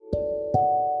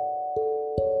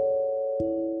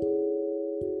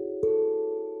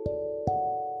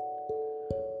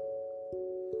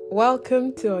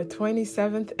Welcome to our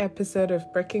 27th episode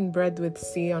of Breaking Bread with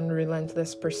C on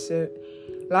Relentless Pursuit.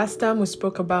 Last time we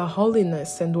spoke about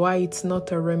holiness and why it's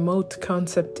not a remote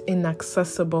concept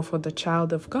inaccessible for the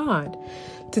child of God.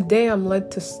 Today I'm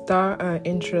led to start our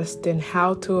interest in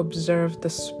how to observe the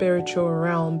spiritual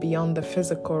realm beyond the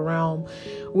physical realm,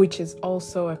 which is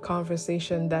also a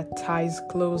conversation that ties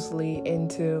closely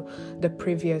into the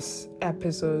previous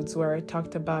episodes where I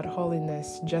talked about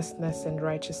holiness, justness, and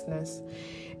righteousness.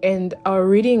 And our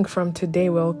reading from today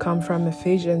will come from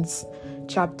Ephesians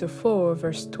chapter 4,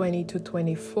 verse 20 to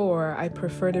 24. I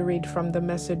prefer to read from the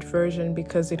Message version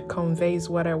because it conveys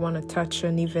what I want to touch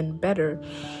on even better.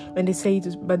 And it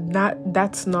says, but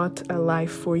that's not a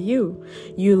life for you.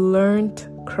 You learned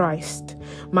Christ.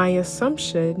 My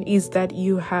assumption is that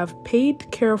you have paid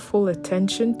careful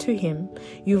attention to him.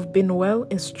 You've been well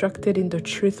instructed in the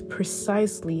truth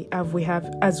precisely as we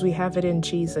have it in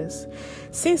Jesus.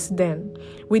 Since then,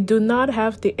 we do not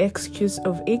have the excuse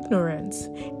of ignorance.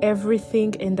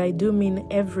 Everything, and I do mean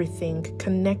everything,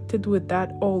 connected with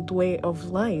that old way of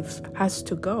life has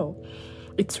to go.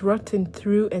 It's rotten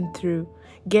through and through.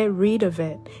 Get rid of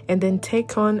it and then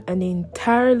take on an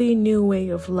entirely new way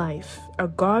of life, a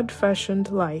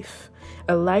God-fashioned life,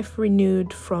 a life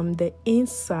renewed from the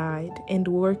inside and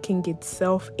working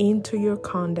itself into your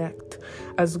conduct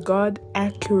as God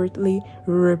accurately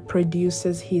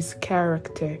reproduces his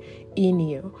character in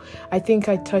you. I think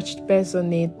I touched base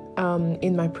on it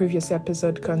in my previous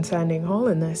episode concerning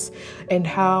holiness and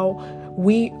how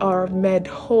we are made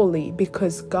holy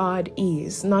because God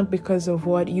is, not because of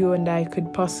what you and I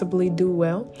could possibly do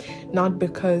well, not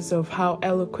because of how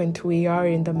eloquent we are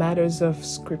in the matters of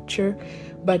scripture,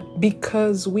 but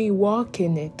because we walk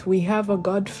in it. We have a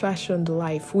God-fashioned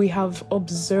life. We have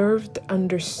observed,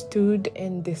 understood,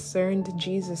 and discerned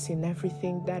Jesus in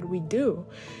everything that we do.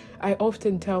 I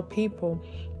often tell people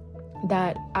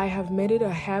that I have made it a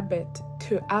habit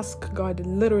to ask God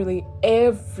literally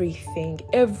everything,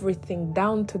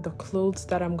 down to the clothes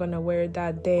that I'm going to wear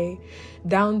that day,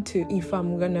 down to if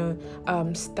I'm going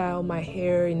to style my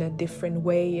hair in a different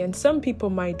way. And some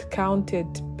people might count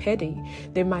it petty.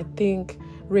 They might think,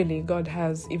 really, God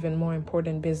has even more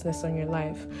important business on your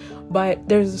life. But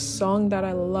there's a song that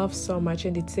I love so much,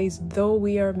 and it says, though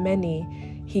we are many,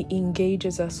 he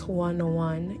engages us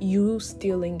one-on-one. You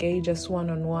still engage us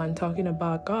one-on-one, talking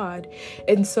about God.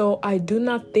 And so I do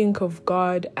not think of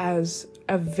God as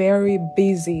a very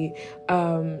busy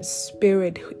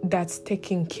spirit that's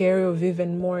taking care of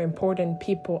even more important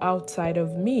people outside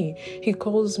of me. He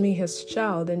calls me his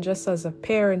child, and just as a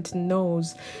parent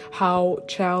knows how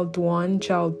child 1,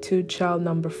 child 2, child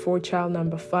number 4, child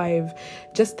number 5,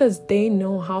 just as they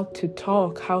know how to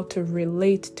talk, how to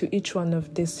relate to each one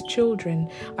of these children,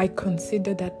 I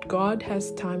consider that God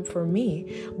has time for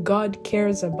me. God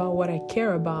cares about what I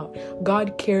care about.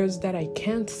 God cares that I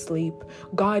can't sleep.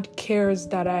 God cares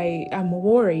that I am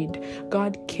worried.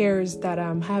 God cares that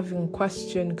I'm having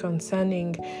question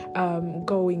concerning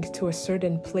going to a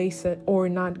certain place or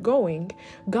not going.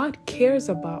 God cares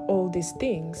about all these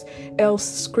things. Else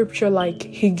scripture like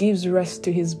he gives rest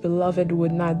to his beloved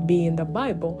would not be in the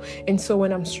Bible. And so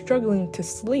when I'm struggling to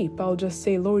sleep, I'll just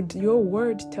say, Lord, your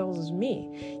word tells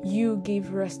me you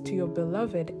give rest to your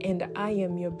beloved, and I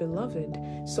am your beloved.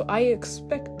 So I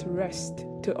expect rest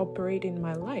to operate in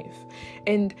my life.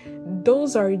 And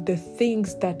those are the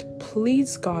things that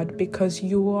please God because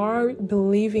you are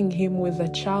believing him with a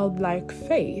childlike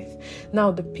faith.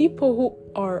 Now, the people who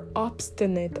are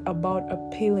obstinate about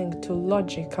appealing to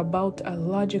logic, about a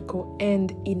logical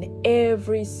end in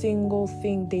every single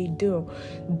thing they do,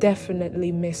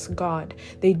 definitely miss God.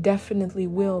 They definitely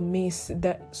will miss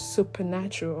the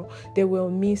supernatural. They will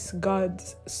miss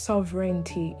God's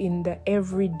sovereignty in the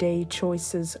everyday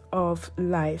choices of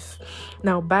life.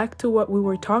 Now, back to what we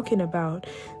were talking about.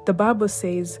 The Bible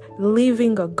says,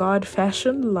 living a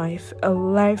God-fashioned life, a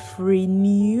life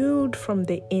renewed from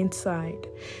the inside.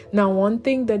 Now, one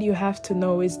thing that you have to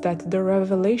know is that the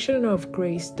revelation of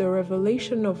grace, the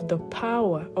revelation of the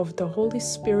power of the Holy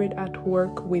Spirit at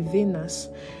work within us,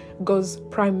 goes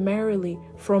primarily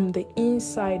from the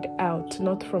inside out,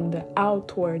 not from the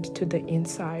outward to the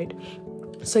inside.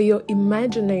 So your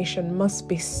imagination must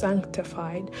be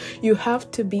sanctified. You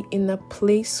have to be in a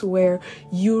place where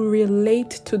you relate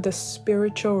to the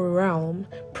spiritual realm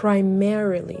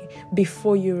primarily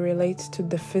before you relate to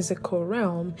the physical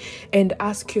realm, and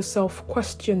ask yourself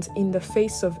questions in the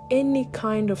face of any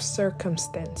kind of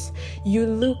circumstance. You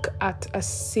look at a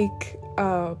sick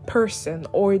person,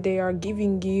 or they are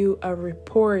giving you a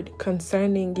report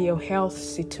concerning your health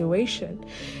situation.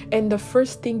 And the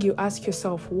first thing you ask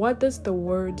yourself, what does the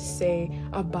word say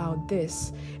about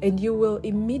this? And you will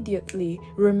immediately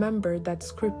remember that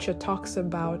scripture talks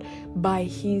about by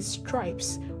his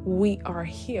stripes we are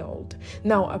healed.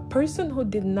 Now, a person who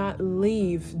did not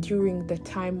live during the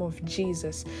time of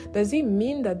Jesus, does it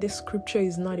mean that this scripture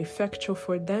is not effectual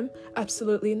for them?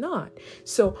 Absolutely not.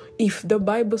 So if the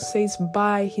Bible says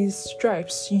by his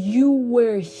stripes you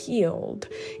were healed,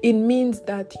 it means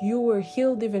that you were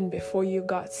healed even before you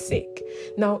got sick.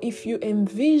 Now, if you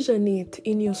envision it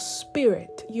in your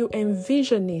spirit, you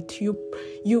envision it,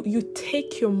 you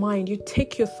take your mind, you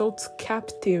take your thoughts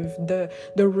captive, the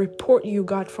report you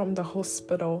got from the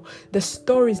hospital, the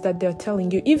stories that they're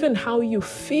telling you, even how you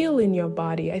feel in your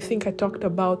body. I think I talked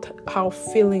about how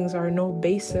feelings are no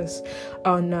basis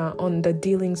on the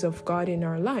dealings of God in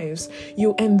our lives.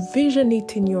 You envision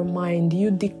it in your mind, you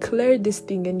declare this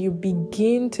thing, and you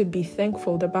begin to be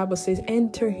thankful. The Bible says,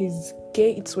 enter his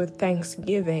gates with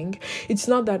thanksgiving. It's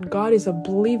not that God is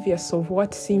oblivious of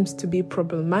what seems to be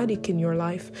problematic in your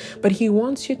life, but he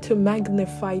wants you to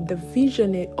magnify the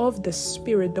vision of the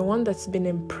Spirit, the one that's been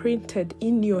imprinted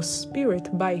in your spirit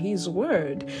by his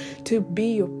word, to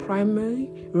be your primary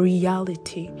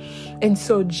reality. And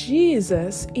so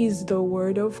Jesus is the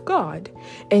word of God,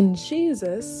 and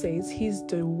Jesus says he's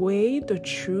the way, the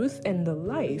truth, and the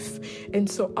life. And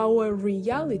so our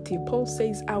reality, Paul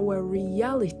says our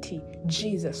reality,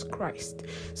 Jesus Christ.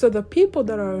 So the people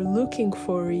that are looking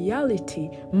for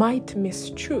reality might miss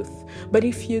truth. But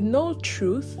if you know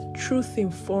truth, truth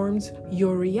informs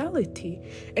your reality.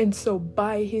 And so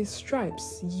by his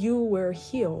stripes, you were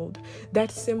healed.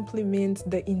 That simply means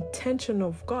the intention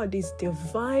of God is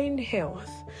divine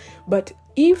health. But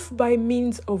if by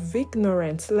means of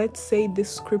ignorance, let's say this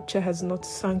scripture has not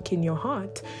sunk in your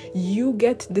heart, you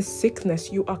get the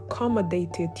sickness, you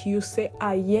accommodate it, you say,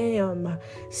 I am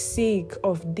sick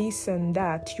of this and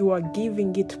that. You are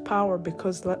giving it power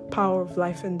because the power of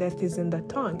life and death is in the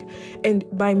tongue. And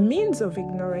by means of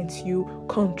ignorance, you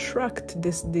contract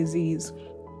this disease.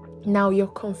 Now your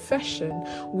confession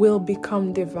will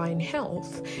become divine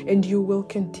health, and you will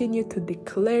continue to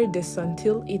declare this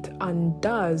until it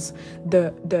undoes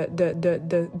the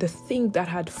thing that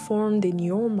had formed in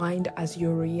your mind as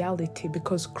your reality,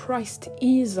 because Christ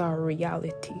is our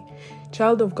reality.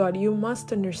 Child of God, you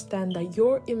must understand that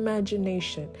your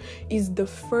imagination is the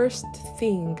first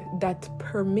thing that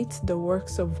permits the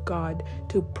works of God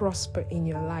to prosper in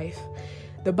your life.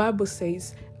 The Bible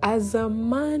says, as a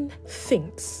man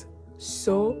thinks,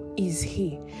 so is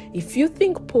he. If you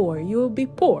think poor, you will be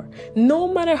poor. No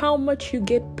matter how much you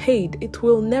get paid, it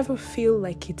will never feel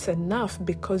like it's enough,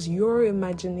 because your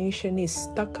imagination is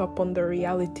stuck up on the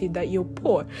reality that you're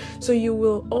poor. So you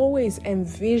will always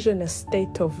envision a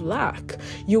state of lack.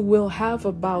 You will have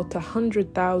about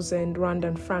 100,000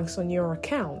 Rwandan francs on your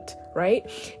account, right?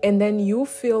 And then you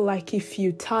feel like if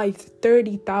you tithe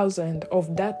 30,000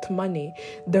 of that money,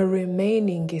 the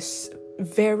remaining is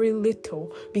very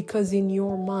little, because in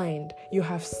your mind you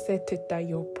have set it that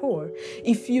you're poor.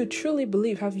 If you truly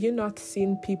believe, have you not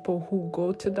seen people who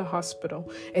go to the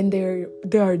hospital and they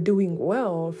are doing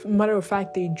well? Matter of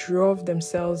fact, they drove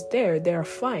themselves there, they are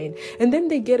fine, and then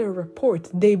they get a report,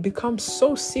 they become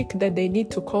so sick that they need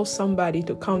to call somebody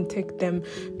to come pick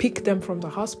them from the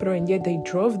hospital, and yet they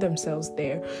drove themselves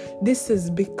there. This is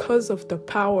because of the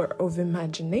power of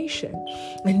imagination.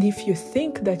 And if you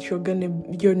think that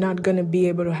you're not gonna be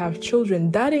able to have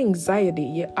children, that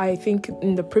anxiety, I think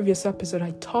in the previous episode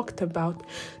I talked about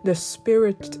the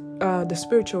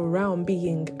spiritual realm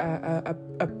being a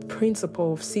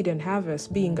principle of seed and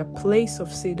harvest, being a place of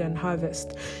seed and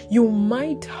harvest. You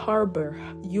might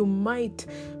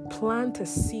plant a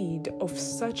seed of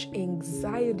such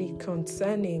anxiety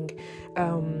concerning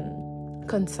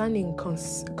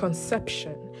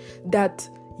conception that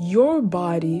your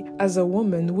body as a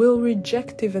woman will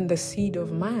reject even the seed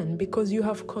of man, because you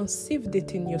have conceived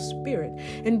it in your spirit.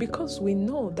 And because we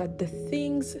know that the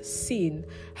things seen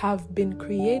have been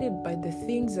created by the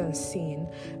things unseen,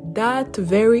 that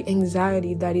very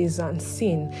anxiety that is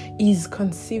unseen is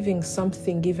conceiving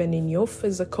something even in your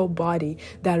physical body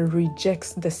that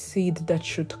rejects the seed that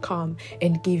should come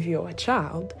and give you a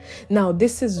child. Now,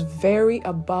 this is very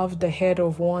above the head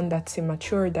of one that's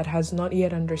immature, that has not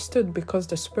yet understood, because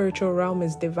the spiritual realm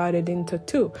is divided into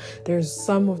two. There's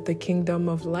some of the kingdom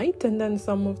of light and then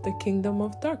some of the kingdom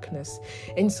of darkness.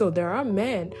 And so there are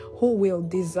men who will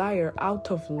desire out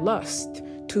of lust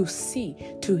to see,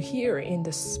 to hear in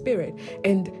the spirit,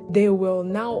 and they will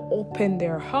now open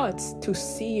their hearts to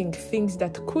seeing things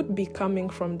that could be coming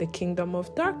from the kingdom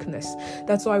of darkness.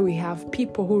 That's why we have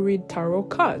people who read tarot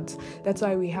cards. That's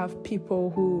why we have people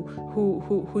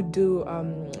who do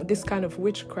this kind of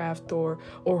witchcraft or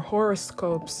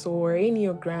horoscopes or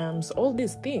enneagrams, all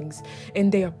these things,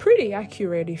 and they are pretty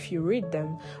accurate if you read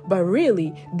them, but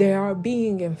really they are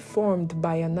being informed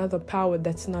by another power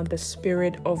that's not the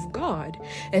Spirit of God.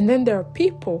 And then there are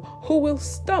people who will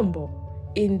stumble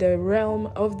in the realm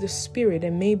of the spirit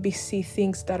and maybe see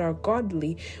things that are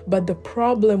godly. But the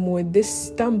problem with this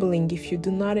stumbling, if you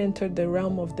do not enter the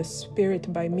realm of the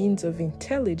spirit by means of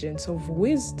intelligence, of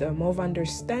wisdom, of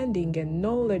understanding and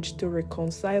knowledge to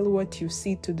reconcile what you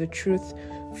see to the truth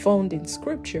found in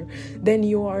scripture, then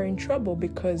you are in trouble,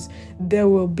 because there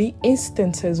will be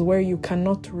instances where you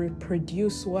cannot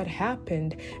reproduce what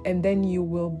happened, and then you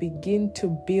will begin to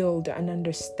build an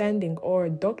understanding or a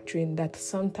doctrine that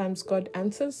sometimes God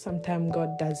answers, sometimes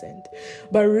God doesn't.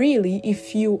 But really,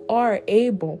 if you are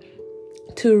able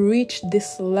to reach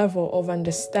this level of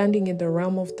understanding in the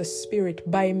realm of the spirit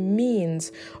by means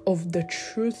of the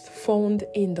truth found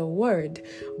in the word,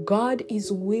 God is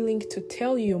willing to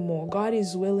tell you more. God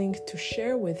is willing to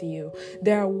share with you.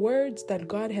 There are words that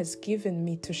God has given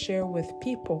me to share with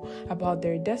people about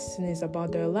their destinies,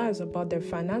 about their lives, about their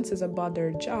finances, about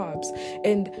their jobs.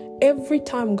 And every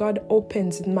time God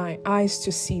opens my eyes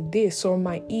to see this, or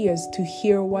my ears to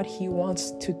hear what he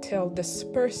wants to tell this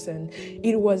person,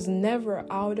 it was never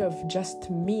out of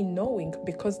just me knowing,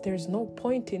 because there's no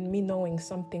point in me knowing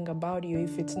something about you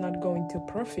if it's not going to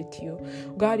profit you.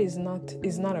 God is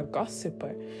not a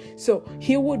gossiper. So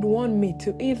he would want me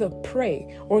to either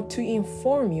pray or to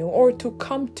inform you or to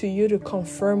come to you to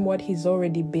confirm what he's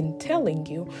already been telling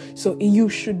you. So you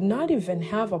should not even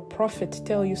have a prophet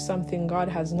tell you something God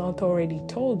has not already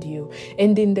told you.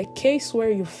 And in the case where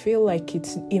you feel like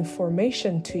it's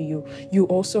information to you, you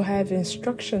also have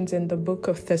instructions in the book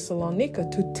of Thessalonica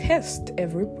to test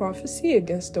every prophecy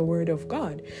against the word of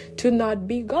God, to not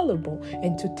be gullible,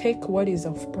 and to take what is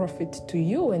of profit to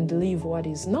you and leave what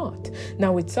is not.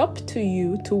 Now it's up to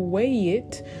you to weigh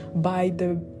it by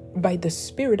the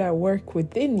spirit at work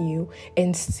within you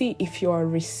and see if you are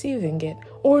receiving it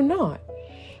or not.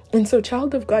 And so,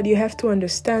 child of God, you have to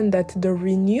understand that the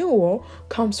renewal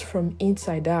comes from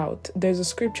inside out. There's a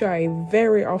scripture I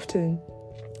very often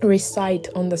recite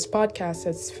on this podcast.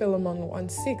 It's Philemon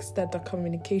 1:6, that the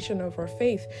communication of our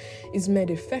faith is made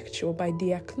effectual by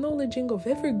the acknowledging of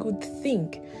every good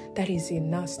thing that is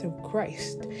in us through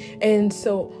Christ. And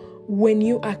so when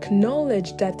you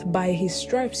acknowledge that by his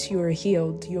stripes you are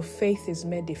healed, your faith is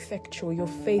made effectual. Your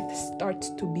faith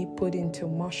starts to be put into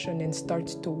motion and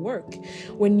starts to work.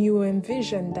 When you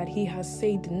envision that he has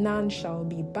said none shall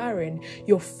be barren,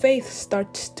 your faith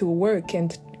starts to work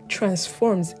and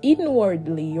transforms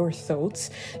inwardly your thoughts,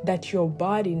 that your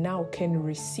body now can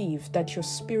receive, that your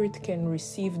spirit can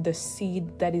receive the seed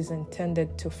that is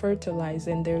intended to fertilize,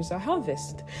 and there's a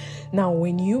harvest. Now,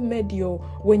 when you make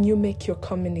your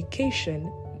communication,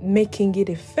 making it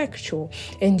effectual,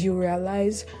 and you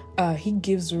realize he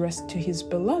gives rest to his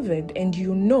beloved, and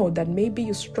you know that maybe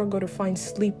you struggle to find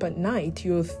sleep at night,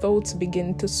 your thoughts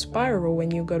begin to spiral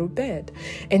when you go to bed,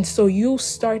 and so you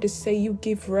start to say, you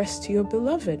give rest to your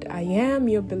beloved. I am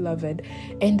your beloved,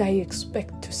 and I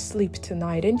expect to sleep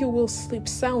tonight, and you will sleep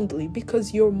soundly,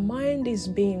 because your mind is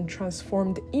being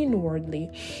transformed inwardly.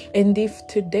 And if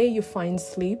today you find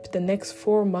sleep, the next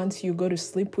 4 months you go to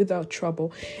sleep without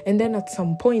trouble, and then at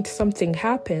some point something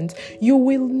happens, you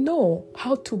will know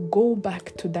how to go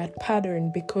back to that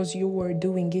pattern, because you were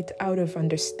doing it out of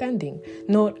understanding,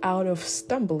 not out of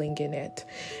stumbling in it.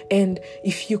 And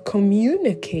if you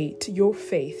communicate your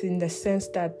faith in the sense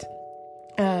that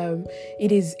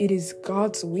it is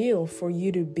God's will for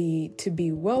you to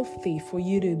be wealthy, for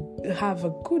you to have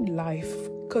a good life,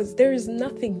 because there is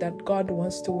nothing that God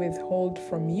wants to withhold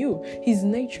from you. His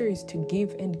nature is to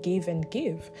give and give and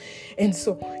give. And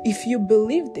so if you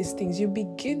believe these things, you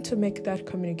begin to make that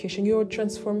communication. Your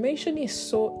transformation is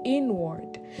so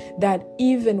inward that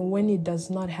even when it does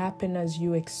not happen as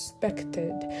you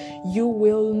expected, you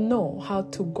will know how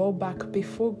to go back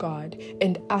before God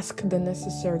and ask the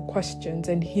necessary questions,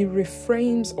 and he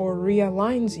reframes or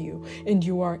realigns you, and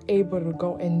you are able to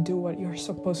go and do what you're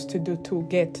supposed to do to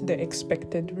get the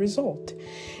expected result.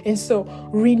 And so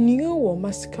renewal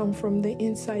must come from the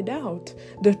inside out.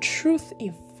 The truth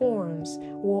informs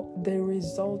the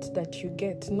result that you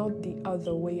get, not the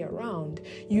other way around.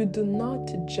 You do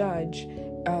not judge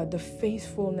the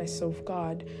faithfulness of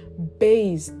God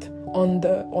based on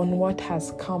what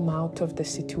has come out of the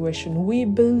situation. We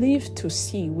believe to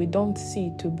see, we don't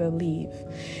see to believe.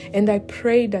 And I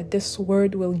pray that this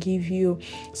word will give you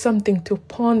something to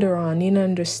ponder on in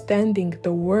understanding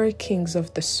the workings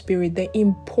of the Spirit, the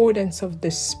importance of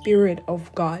the Spirit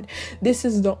of God. This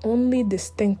is the only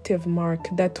distinctive mark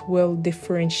that will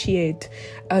differentiate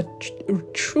a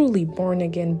truly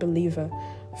born-again believer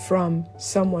from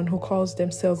someone who calls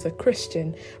themselves a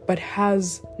Christian but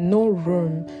has no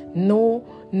room, no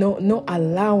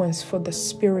allowance for the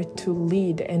Spirit to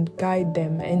lead and guide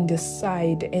them and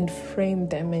decide and frame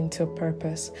them into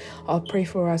purpose. I'll pray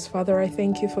for us. Father, I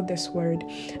thank you for this word.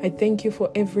 I thank you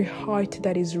for every heart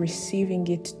that is receiving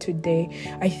it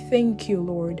today. I thank you,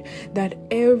 Lord, that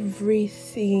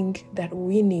everything that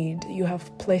we need, you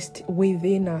have placed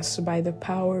within us by the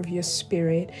power of your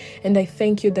Spirit. And I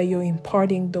thank you that you're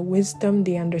imparting the wisdom,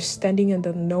 the understanding, and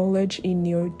the knowledge in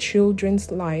your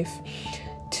children's life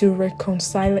to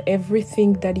reconcile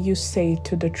everything that you say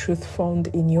to the truth found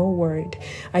in your word.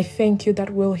 I thank you that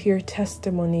we'll hear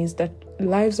testimonies, that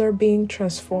lives are being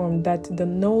transformed, that the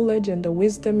knowledge and the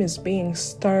wisdom is being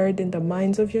stirred in the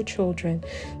minds of your children,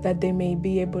 that they may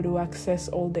be able to access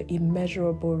all the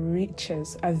immeasurable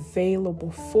riches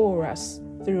available for us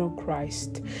through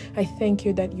Christ. I thank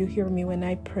you that you hear me when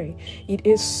I pray. It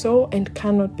is so and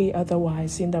cannot be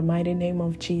otherwise, in the mighty name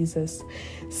of Jesus.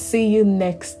 See you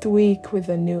next week with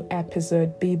a new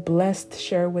episode. Be blessed,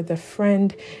 share with a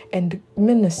friend, and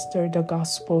minister the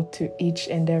gospel to each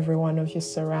and every one of your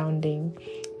surrounding.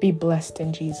 Be blessed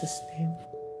in Jesus' name.